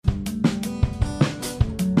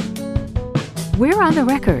We're on the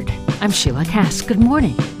record. I'm Sheila Cass. Good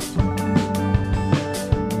morning.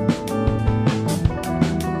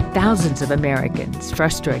 Thousands of Americans,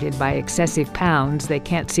 frustrated by excessive pounds they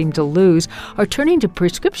can't seem to lose, are turning to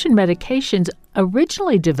prescription medications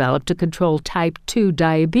originally developed to control type 2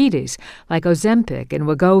 diabetes, like Ozempic and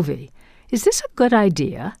Wegovy. Is this a good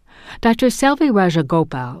idea? Dr. Selvi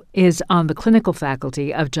Rajagopal is on the clinical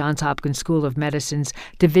faculty of Johns Hopkins School of Medicine's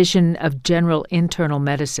Division of General Internal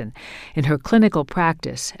Medicine. In her clinical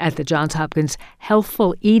practice at the Johns Hopkins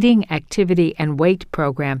Healthful Eating, Activity, and Weight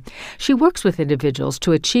program, she works with individuals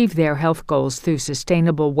to achieve their health goals through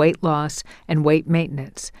sustainable weight loss and weight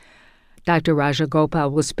maintenance. Dr.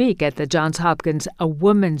 Rajagopal will speak at the Johns Hopkins A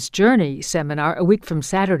Woman's Journey seminar a week from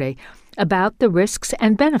Saturday about the risks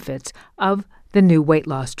and benefits of the new weight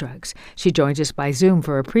loss drugs. She joins us by Zoom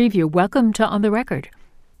for a preview. Welcome to On the Record.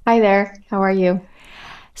 Hi there. How are you?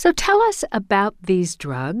 So tell us about these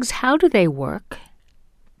drugs. How do they work?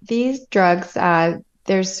 These drugs,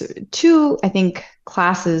 there's two, I think,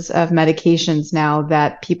 classes of medications now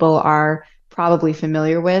that people are probably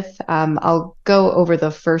familiar with. I'll go over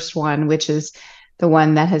the first one, which is the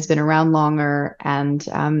one that has been around longer, and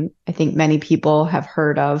I think many people have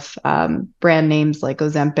heard of brand names like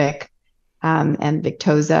Ozempic and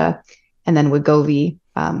Victoza, and then Wegovy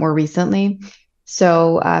more recently.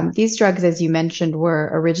 So these drugs, as you mentioned, were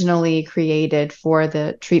originally created for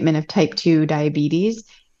the treatment of type 2 diabetes.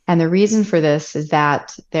 And the reason for this is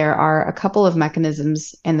that there are a couple of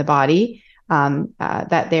mechanisms in the body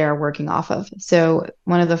that they are working off of. So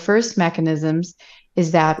one of the first mechanisms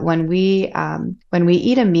is that when we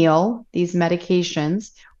eat a meal, these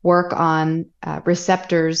medications work on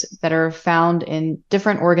receptors that are found in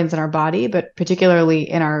different organs in our body, but particularly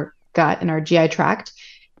in our gut, in our GI tract.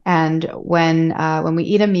 And when we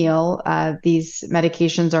eat a meal, these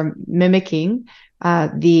medications are mimicking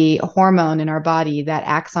the hormone in our body that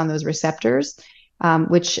acts on those receptors,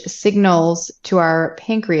 which signals to our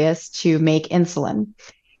pancreas to make insulin.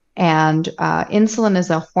 And insulin is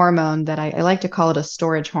a hormone that I like to call it a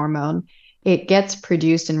storage hormone. It gets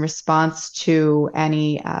produced in response to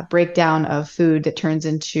any breakdown of food that turns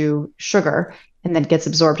into sugar and then gets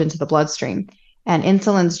absorbed into the bloodstream. And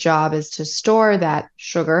insulin's job is to store that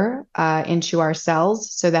sugar into our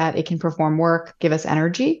cells so that it can perform work, give us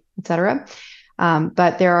energy, etc.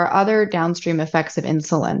 But there are other downstream effects of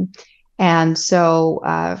insulin. And so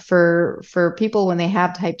for people when they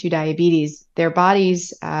have type 2 diabetes, their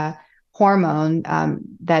body's hormone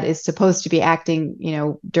that is supposed to be acting,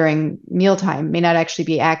 during mealtime may not actually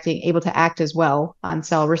be able to act as well on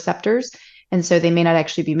cell receptors. And so they may not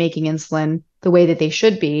actually be making insulin the way that they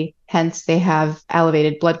should be. Hence, they have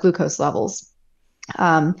elevated blood glucose levels.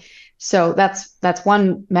 So that's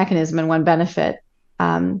one mechanism and one benefit.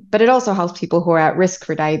 But it also helps people who are at risk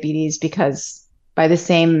for diabetes because by the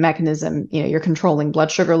same mechanism, you're controlling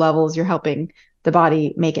blood sugar levels, you're helping the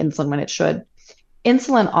body make insulin when it should.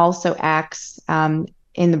 Insulin also acts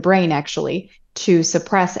in the brain, actually, to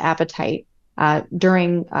suppress appetite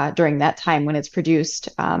during that time when it's produced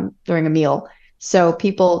during a meal. So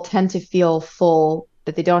people tend to feel full,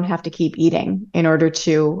 that they don't have to keep eating in order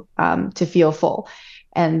to feel full,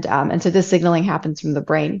 and so this signaling happens from the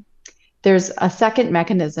brain. There's a second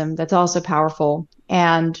mechanism that's also powerful,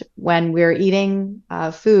 and when we're eating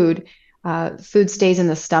food stays in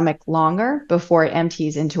the stomach longer before it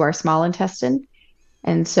empties into our small intestine.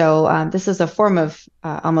 And so this is a form of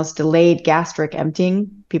almost delayed gastric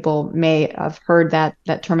emptying. People may have heard that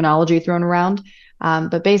terminology thrown around,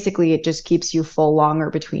 but basically it just keeps you full longer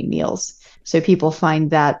between meals. So people find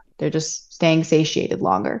that they're just staying satiated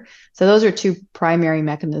longer. So those are two primary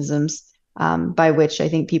mechanisms by which I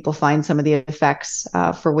think people find some of the effects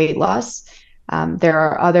for weight loss. There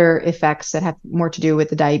are other effects that have more to do with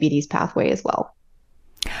the diabetes pathway as well.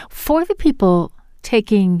 For the people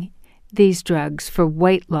taking these drugs for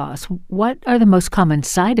weight loss, what are the most common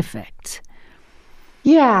side effects?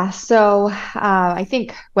 Yeah, so I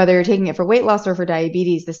think whether you're taking it for weight loss or for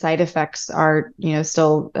diabetes, the side effects are,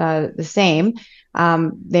 still the same.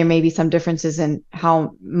 There may be some differences in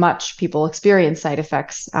how much people experience side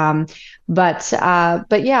effects. But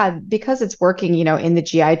yeah, because it's working, in the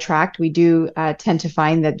GI tract, we do tend to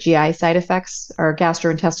find that GI side effects, or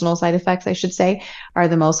gastrointestinal side effects, I should say, are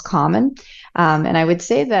the most common. And I would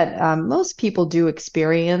say that most people do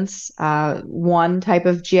experience one type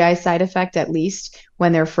of GI side effect, at least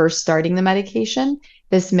when they're first starting the medication.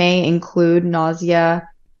 This may include nausea,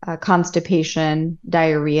 constipation,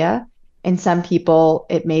 diarrhea. In some people,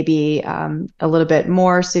 it may be a little bit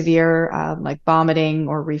more severe, like vomiting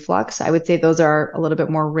or reflux. I would say those are a little bit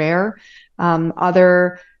more rare.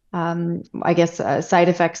 Other I guess side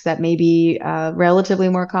effects that may be relatively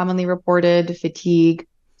more commonly reported: fatigue,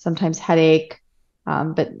 sometimes headache.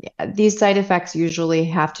 But these side effects usually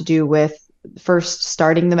have to do with first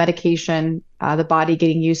starting the medication, the body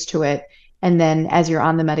getting used to it, and then as you're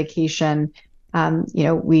on the medication,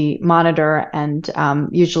 we monitor, and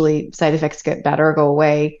usually side effects get better, go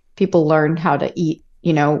away. People learn how to eat,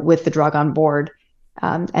 with the drug on board,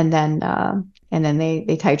 and then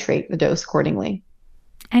they titrate the dose accordingly.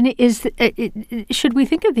 And should we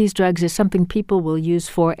think of these drugs as something people will use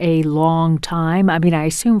for a long time? I mean, I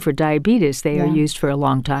assume for diabetes they are Yeah. used for a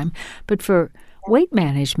long time, but for weight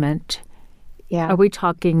management, are Yeah. we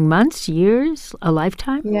talking months, years, a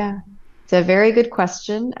lifetime? Yeah. It's a very good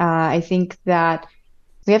question. I think that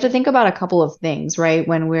we have to think about a couple of things, right,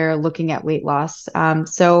 when we're looking at weight loss.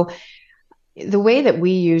 So the way that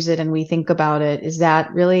we use it and we think about it is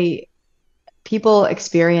that really people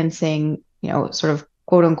experiencing, sort of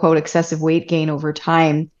quote unquote excessive weight gain over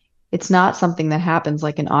time, it's not something that happens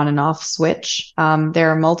like an on and off switch. There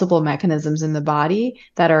are multiple mechanisms in the body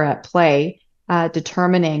that are at play,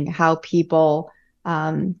 determining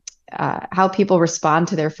um, how people respond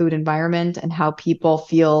to their food environment and how people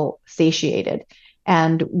feel satiated.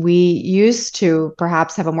 And we used to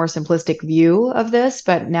perhaps have a more simplistic view of this,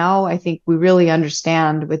 but now I think we really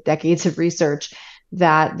understand with decades of research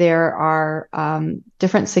that there are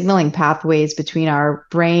different signaling pathways between our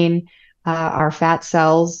brain, our fat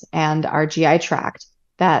cells, and our GI tract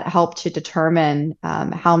that help to determine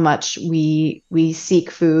how much we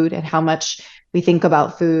seek food and how much we think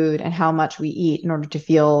about food and how much we eat in order to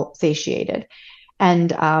feel satiated.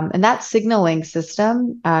 And that signaling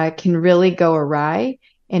system can really go awry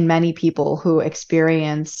in many people who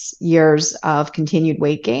experience years of continued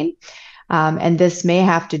weight gain. And this may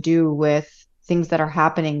have to do with things that are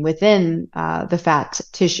happening within the fat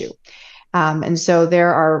tissue. And so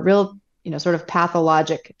there are real, sort of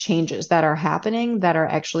pathologic changes that are happening that are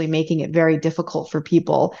actually making it very difficult for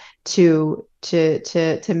people to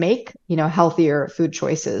make, healthier food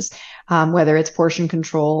choices, whether it's portion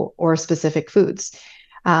control or specific foods.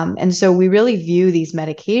 And so we really view these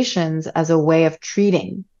medications as a way of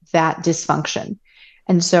treating that dysfunction.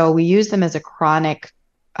 And so we use them as a chronic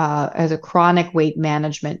weight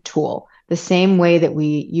management tool, the same way that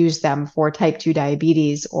we use them for type 2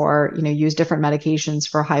 diabetes or, use different medications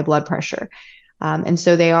for high blood pressure. And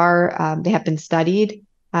so they have been studied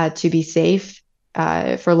to be safe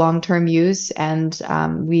for long-term use. And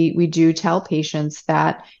we do tell patients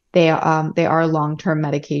that they are long-term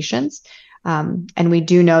medications. And we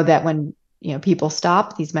do know that when people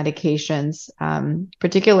stop these medications,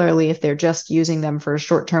 particularly if they're just using them for a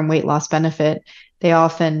short-term weight loss benefit, they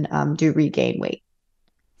often do regain weight.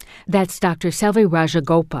 That's Dr. Selvi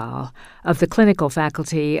Rajagopal of the clinical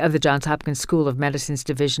faculty of the Johns Hopkins School of Medicine's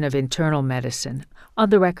Division of Internal Medicine.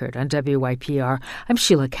 On the record on WYPR, I'm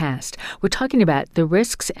Sheila Cast. We're talking about the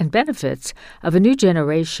risks and benefits of a new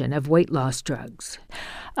generation of weight loss drugs.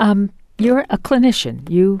 You're a clinician.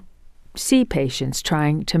 You see patients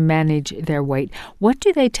trying to manage their weight. What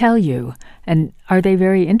do they tell you? And are they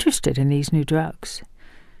very interested in these new drugs?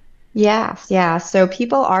 Yeah, yeah. So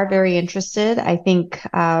people are very interested. I think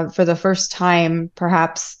for the first time,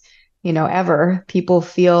 perhaps, ever, people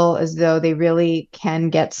feel as though they really can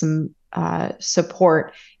get some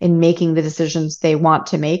support in making the decisions they want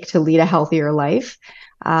to make to lead a healthier life.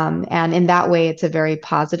 And in that way, it's a very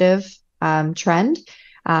positive trend,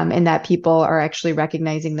 in that people are actually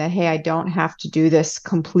recognizing that, hey, I don't have to do this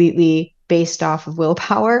completely based off of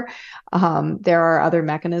willpower. There are other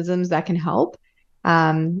mechanisms that can help.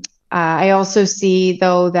 Um, I also see,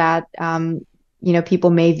 though, that people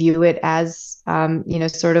may view it as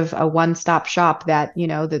sort of a one-stop shop, that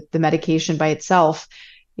the medication by itself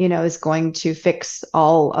is going to fix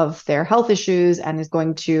all of their health issues and is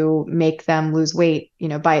going to make them lose weight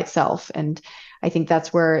by itself. And I think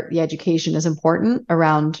that's where the education is important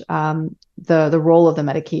around the role of the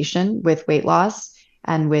medication with weight loss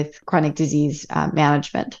and with chronic disease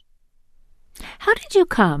management. How did you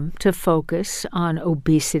come to focus on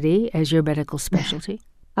obesity as your medical specialty?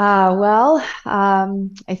 I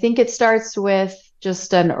think it starts with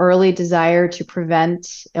just an early desire to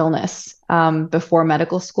prevent illness before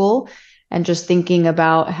medical school, and just thinking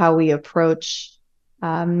about how we approach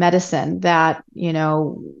medicine, that,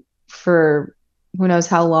 for who knows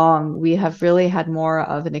how long, we have really had more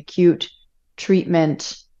of an acute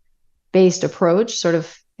treatment based approach, sort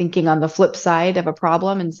of thinking on the flip side of a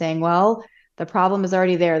problem and saying, well, the problem is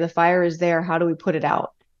already there. The fire is there. How do we put it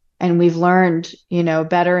out? And we've learned,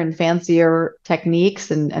 better and fancier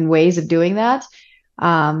techniques and ways of doing that.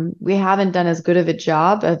 We haven't done as good of a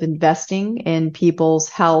job of investing in people's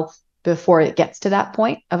health before it gets to that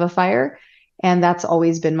point of a fire. And that's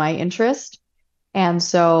always been my interest. And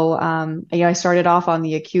so, I started off on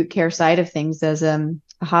the acute care side of things as a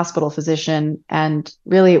hospital physician. And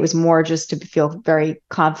really, it was more just to feel very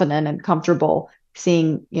confident and comfortable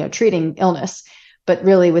treating illness, but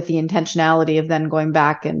really with the intentionality of then going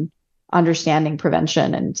back and understanding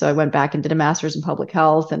prevention. And so I went back and did a master's in public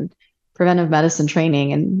health and preventive medicine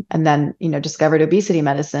training, and then, discovered obesity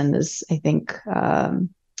medicine is, I think,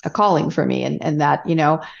 a calling for me. And that,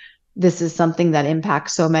 this is something that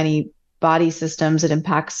impacts so many body systems. It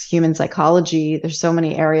impacts human psychology. There's so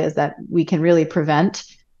many areas that we can really prevent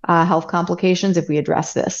health complications if we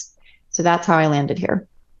address this. So that's how I landed here.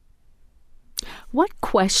 What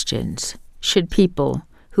questions should people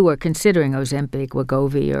who are considering Ozempic,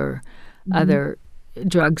 Wegovy, or other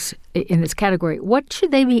drugs in this category, what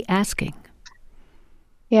should they be asking?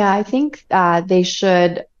 Yeah, I think they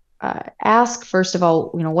should ask, first of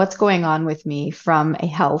all, what's going on with me from a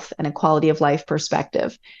health and a quality of life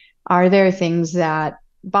perspective? Are there things that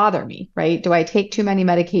bother me, right? Do I take too many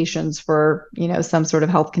medications for, some sort of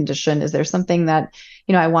health condition? Is there something that,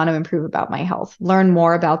 I want to improve about my health? Learn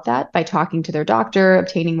more about that by talking to their doctor,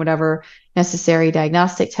 obtaining whatever necessary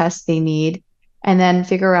diagnostic tests they need, and then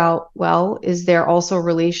figure out, well, is there also a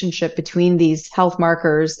relationship between these health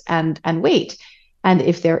markers and weight? And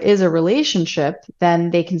if there is a relationship,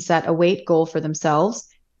 then they can set a weight goal for themselves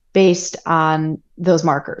based on those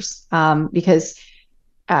markers. Because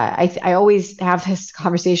I always have this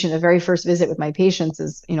conversation, the very first visit with my patients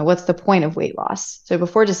is, what's the point of weight loss? So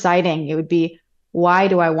before deciding, it would be, why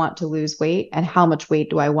do I want to lose weight and how much weight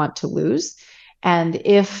do I want to lose? And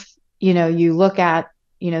if, you look at,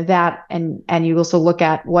 that and you also look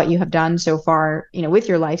at what you have done so far, with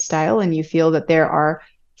your lifestyle, and you feel that there are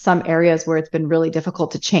some areas where it's been really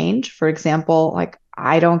difficult to change. For example, like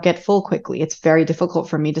I don't get full quickly. It's very difficult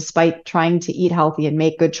for me despite trying to eat healthy and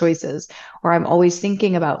make good choices, or I'm always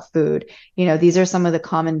thinking about food. These are some of the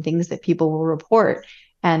common things that people will report.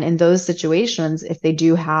 And in those situations, if they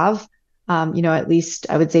do have, at least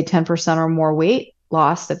I would say 10% or more weight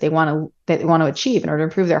loss that they want to achieve in order to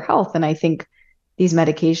improve their health, then I think these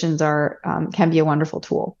medications can be a wonderful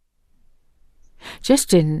tool.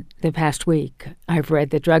 Just in the past week, I've read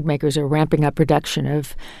that drug makers are ramping up production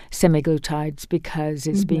of semaglutides because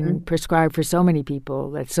it's being prescribed for so many people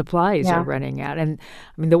that supplies are running out. And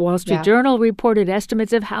the Wall Street Journal reported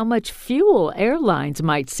estimates of how much fuel airlines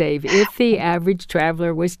might save if the average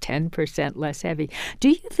traveler was 10% less heavy. Do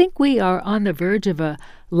you think we are on the verge of a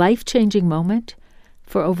life-changing moment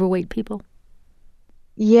for overweight people?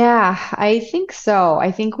 Yeah, I think so.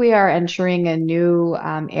 I think we are entering a new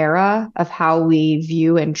era of how we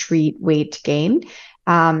view and treat weight gain.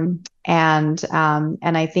 And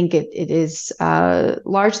I think it is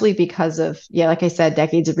largely because of, like I said,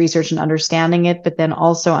 decades of research and understanding it, but then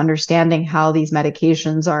also understanding how these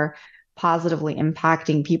medications are positively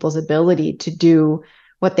impacting people's ability to do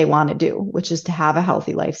what they want to do, which is to have a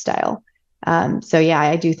healthy lifestyle. So yeah,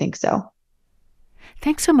 I do think so.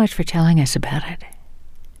 Thanks so much for telling us about it.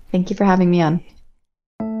 Thank you for having me on.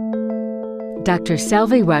 Dr.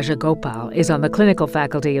 Selvi Rajagopal is on the clinical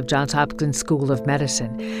faculty of Johns Hopkins School of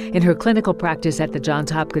Medicine. In her clinical practice at the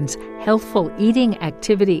Johns Hopkins Healthful Eating,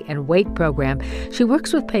 Activity, and Weight Program, she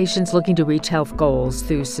works with patients looking to reach health goals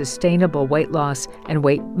through sustainable weight loss and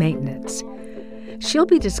weight maintenance. She'll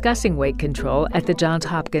be discussing weight control at the Johns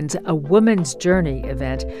Hopkins A Woman's Journey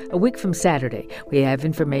event a week from Saturday. We have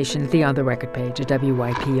information at the On the Record page at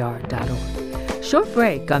wypr.org. Short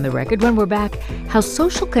break on The Record. When we're back, how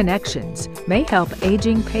social connections may help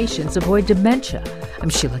aging patients avoid dementia. I'm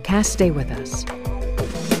Sheila Cass. Stay with us.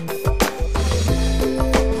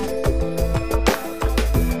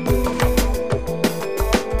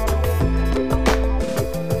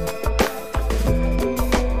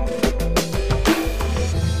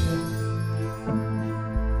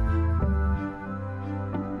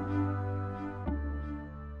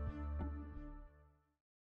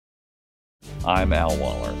 I'm Al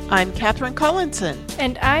Waller. I'm Catherine Collinson.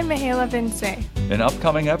 And I'm Mahela Vince. In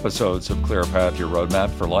upcoming episodes of Clear Path, Your Roadmap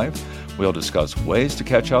for Life, we'll discuss ways to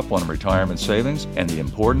catch up on retirement savings and the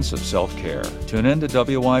importance of self-care. Tune in to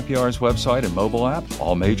WYPR's website and mobile app,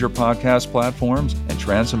 all major podcast platforms, and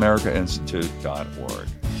transamericainstitute.org.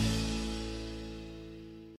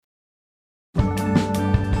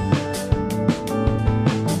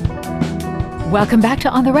 Welcome back to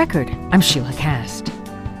On the Record. I'm Sheila Cass.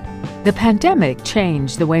 The pandemic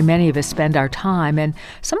changed the way many of us spend our time, and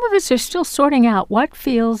some of us are still sorting out what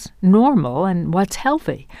feels normal and what's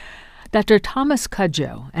healthy. Dr. Thomas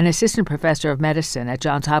Cudjoe, an assistant professor of medicine at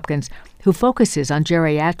Johns Hopkins who focuses on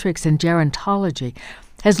geriatrics and gerontology,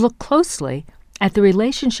 has looked closely at the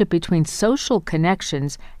relationship between social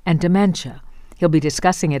connections and dementia. He'll be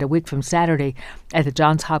discussing it a week from Saturday at the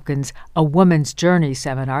Johns Hopkins A Woman's Journey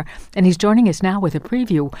seminar, and he's joining us now with a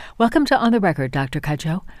preview. Welcome to On the Record, Dr.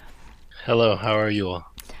 Cudjoe. Hello, how are you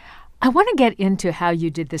all? I want to get into how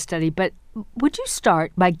you did this study, but would you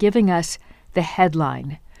start by giving us the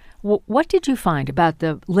headline? What did you find about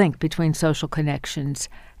the link between social connections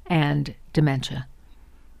and dementia?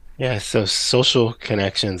 Yeah, so social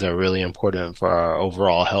connections are really important for our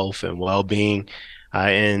overall health and well-being.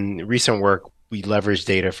 In recent work, we leveraged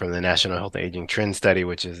data from the National Health Aging Trend Study,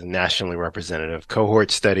 which is a nationally representative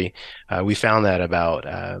cohort study. We found that about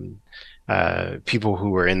people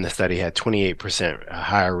who were in the study had 28%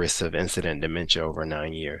 higher risks of incident dementia over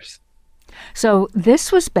 9 years. So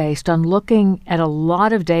this was based on looking at a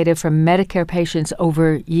lot of data from Medicare patients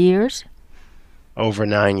over years? Over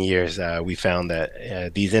 9 years, we found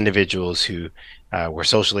that these individuals who were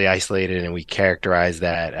socially isolated, and we characterized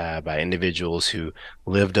that by individuals who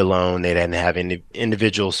lived alone. They didn't have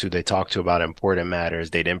individuals who they talked to about important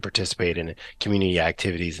matters. They didn't participate in community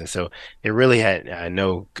activities. And so they really had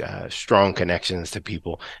no strong connections to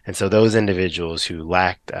people. And so those individuals who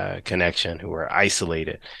lacked connection, who were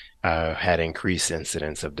isolated, had increased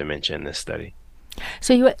incidence of dementia in this study.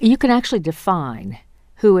 So you can actually define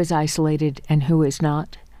who is isolated and who is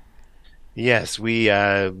not? Yes, we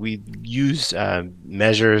use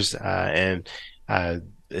measures and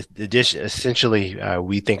essentially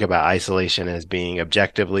we think about isolation as being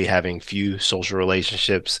objectively having few social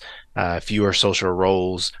relationships, fewer social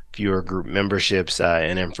roles, fewer group memberships,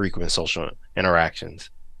 and infrequent social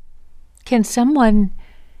interactions. Can someone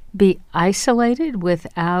be isolated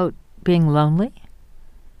without being lonely?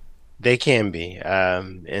 They can be,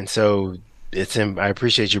 and so I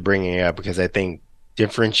appreciate you bringing it up because I think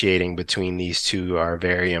differentiating between these two are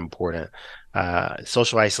very important.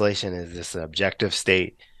 Social isolation is this objective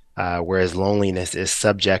state, whereas loneliness is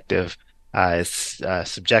subjective. It's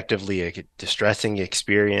subjectively a distressing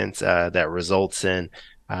experience that results in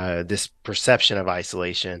this perception of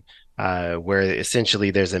isolation, where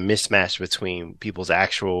essentially there's a mismatch between people's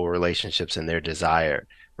actual relationships and their desired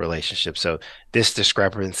relationship. So this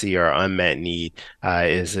discrepancy or unmet need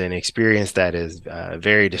is an experience that is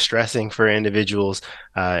very distressing for individuals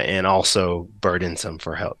and also burdensome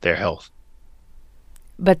for their health.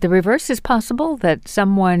 But the reverse is possible, that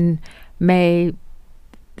someone may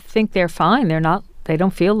think they're fine. They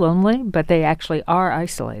don't feel lonely, but they actually are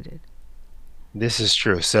isolated. This is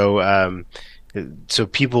true. So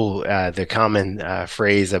people, the common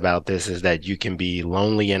phrase about this is that you can be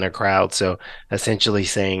lonely in a crowd. So essentially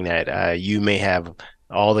saying that you may have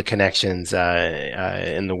all the connections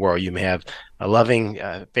in the world. You may have a loving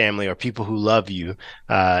family or people who love you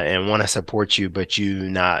and want to support you, but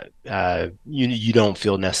you don't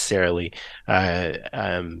feel necessarily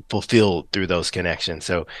fulfilled through those connections.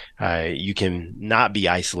 So you can not be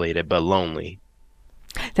isolated, but lonely.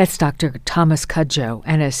 That's Dr. Thomas Cudjoe,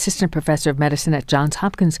 an assistant professor of medicine at Johns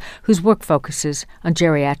Hopkins, whose work focuses on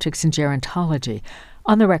geriatrics and gerontology.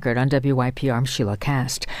 On the Record on WYPR, I'm Sheila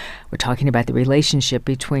Cast. We're talking about the relationship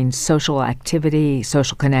between social activity,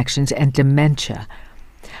 social connections, and dementia.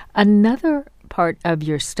 Another part of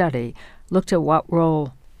your study looked at what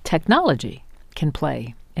role technology can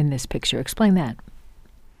play in this picture. Explain that.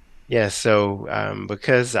 Yeah, so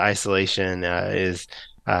because isolation is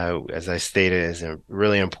as I stated, is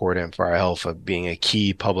really important for our health, of being a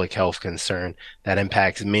key public health concern that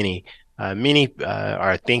impacts many. Many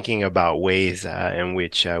are thinking about ways in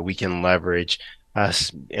which we can leverage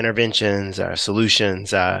interventions,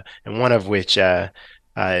 solutions, and one of which is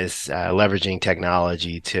leveraging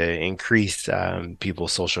technology to increase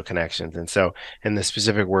people's social connections. And so in the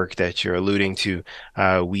specific work that you're alluding to,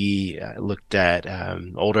 we looked at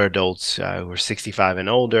older adults who were 65 and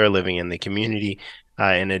older living in the community,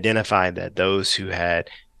 and identified that those who had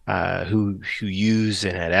who used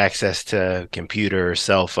and had access to computers,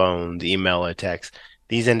 cell phones, email, or text,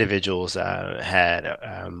 these individuals had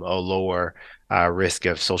a lower risk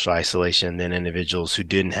of social isolation than individuals who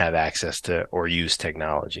didn't have access to or use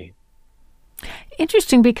technology.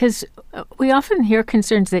 Interesting, because we often hear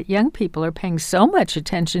concerns that young people are paying so much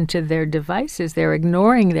attention to their devices, they're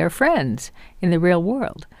ignoring their friends in the real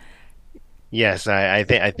world. Yes, I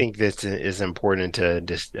think this is important to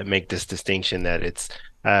make this distinction that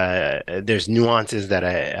there's nuances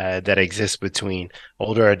that exist between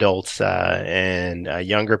older adults and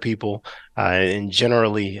younger people. And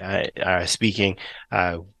generally speaking,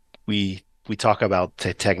 we we talk about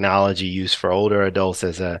technology use for older adults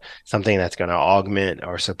as something that's going to augment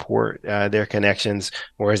or support their connections,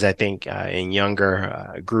 whereas I think in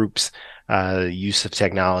younger groups, use of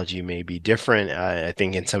technology may be different. I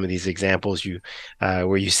think in some of these examples,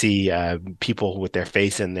 where you see people with their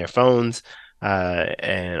face in their phones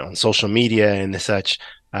and on social media and such.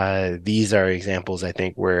 These are examples, I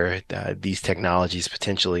think, where these technologies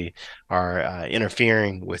potentially are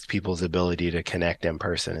interfering with people's ability to connect in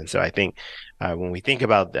person. And so I think when we think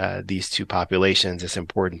about these two populations, it's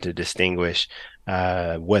important to distinguish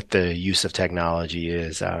what the use of technology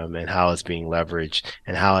is and how it's being leveraged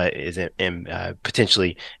and how it is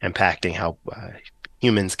potentially impacting how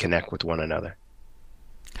humans connect with one another.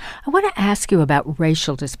 I want to ask you about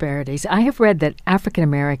racial disparities. I have read that African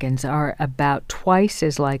Americans are about twice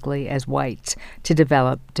as likely as whites to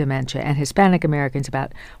develop dementia, and Hispanic Americans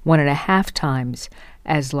about 1.5 times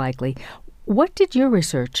as likely. What did your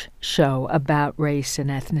research show about race and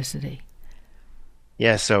ethnicity?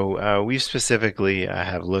 Yeah, so we specifically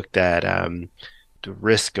have looked at the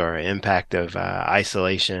risk or impact of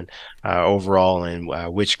isolation overall, and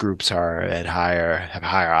which groups have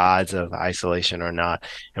higher odds of isolation or not.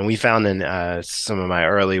 And we found in some of my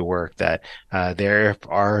early work that there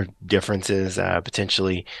are differences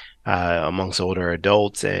potentially amongst older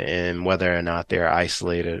adults and whether or not they're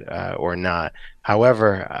isolated or not.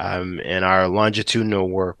 However, in our longitudinal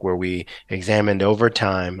work where we examined over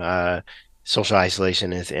time social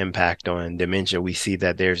isolation and its impact on dementia, we see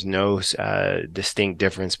that there's no distinct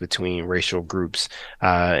difference between racial groups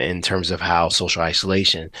in terms of how social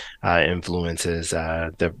isolation influences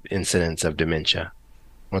the incidence of dementia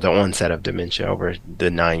or the onset of dementia over the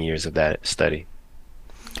 9 years of that study.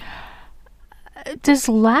 Does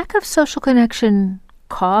lack of social connection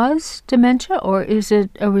cause dementia, or is it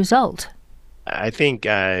a result? I think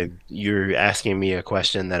you're asking me a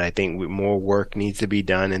question that I think more work needs to be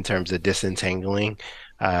done in terms of disentangling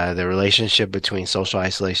the relationship between social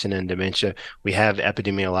isolation and dementia. We have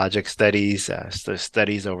epidemiologic studies,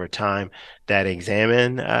 studies over time that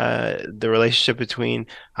examine the relationship between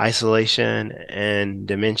isolation and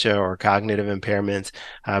dementia or cognitive impairments.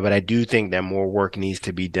 But I do think that more work needs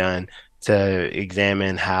to be done to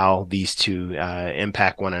examine how these two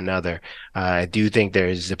impact one another. I do think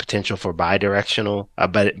there's a potential for bidirectional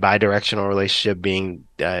relationship being,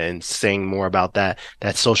 and saying more about that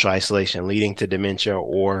social isolation leading to dementia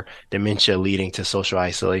or dementia leading to social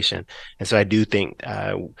isolation. And so I do think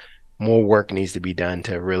more work needs to be done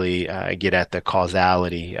to really get at the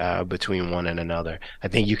causality between one and another. I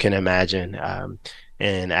think you can imagine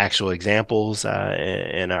in actual examples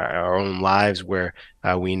in our own lives where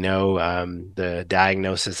we know the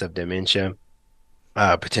diagnosis of dementia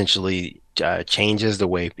potentially changes the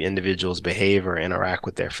way individuals behave or interact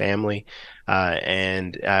with their family,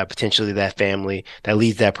 and potentially that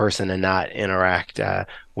leads that person to not interact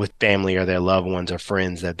with family or their loved ones or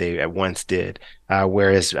friends that they once did.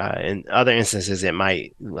 Whereas in other instances, it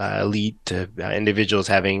might lead to individuals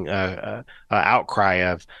having an outcry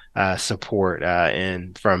of support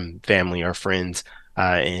and from family or friends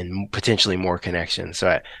and potentially more connection.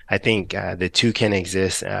 So I think the two can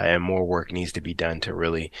exist and more work needs to be done to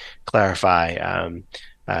really clarify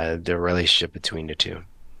the relationship between the two.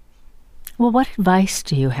 Well, what advice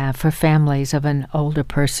do you have for families of an older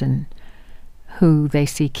person who they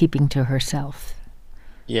see keeping to herself?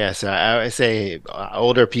 Yes, I would say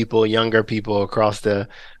older people, younger people across the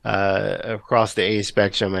age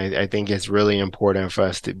spectrum. I think it's really important for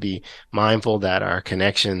us to be mindful that our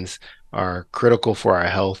connections are critical for our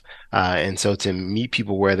health, and so to meet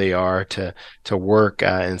people where they are, to work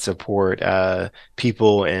and support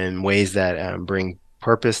people in ways that bring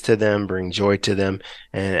purpose to them, bring joy to them.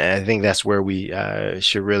 And I think that's where we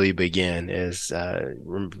should really begin, is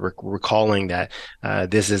recalling that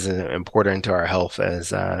this is important to our health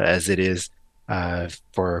as it is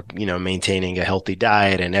for maintaining a healthy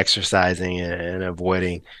diet and exercising and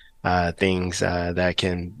avoiding things that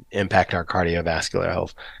can impact our cardiovascular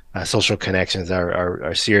health. Social connections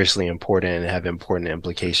are seriously important and have important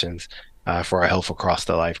implications for our health across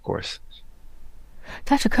the life course.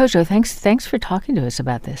 Dr. Cudjoe, thanks for talking to us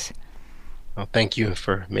about this. Well, thank you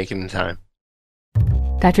for making the time.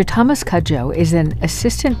 Dr. Thomas Cudjoe is an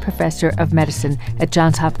assistant professor of medicine at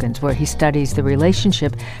Johns Hopkins, where he studies the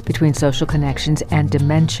relationship between social connections and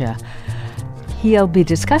dementia. He'll be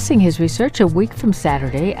discussing his research a week from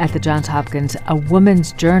Saturday at the Johns Hopkins A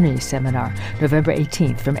Woman's Journey seminar, November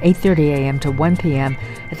 18th from 8:30 a.m. to 1 p.m.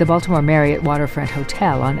 at the Baltimore Marriott Waterfront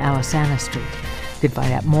Hotel on Alisana Street. You can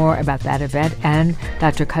find out more about that event and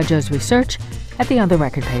Dr. Cudjoe's research at the On the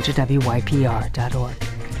Record page at wypr.org.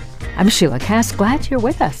 I'm Sheila Cass. Glad you're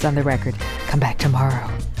with us on The Record. Come back tomorrow.